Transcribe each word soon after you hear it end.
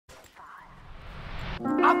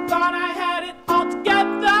I thought I had it all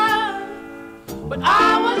together, but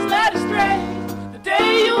I was led astray the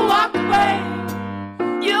day you walked away.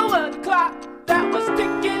 You were the clock that was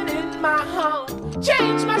ticking in my home,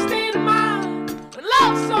 changed my state of mind when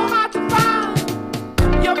love's so hard to find.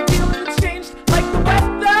 Your feelings changed like the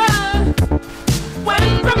weather,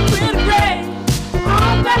 went from clear to gray,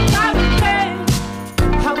 all that time to pay.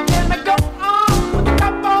 How can I go on with a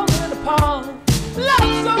cup falling apart?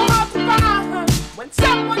 Love's so hard to find when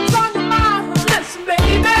someone's on your mind. Listen,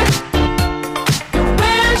 baby, your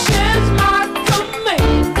wish is my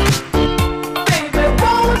command. Baby,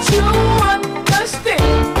 won't you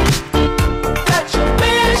understand that your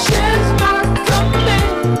wish is my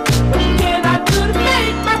command? What can I do to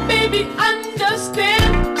make my baby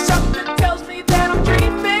understand? Something tells me that I'm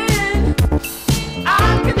dreaming. I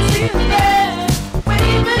can see his head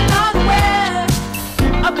waving unaware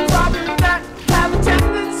of the problems that have a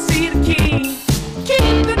tendency to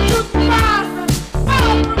keep the truth from far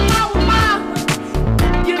from our minds.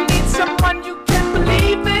 You need someone you can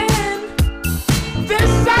believe in.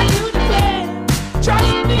 This I do declare.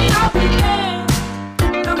 Trust me, I'll be there.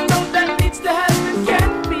 The road that leads to heaven can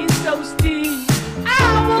be so steep. I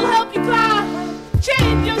will help you climb,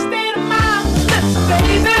 change your state of mind. Listen,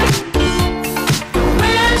 baby, your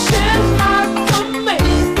wish is my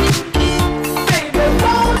command. Baby,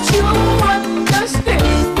 won't you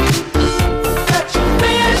understand that your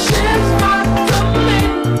wish is my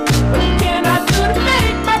command? What can I do to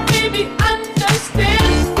make my baby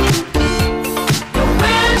understand? Your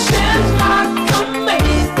wish is my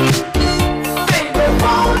command. Baby,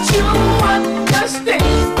 won't you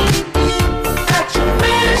understand that your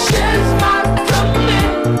wish is my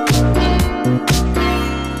command?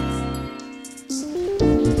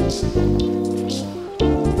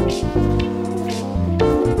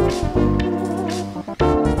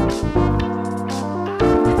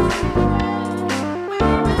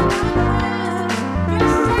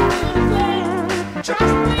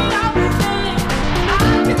 Trust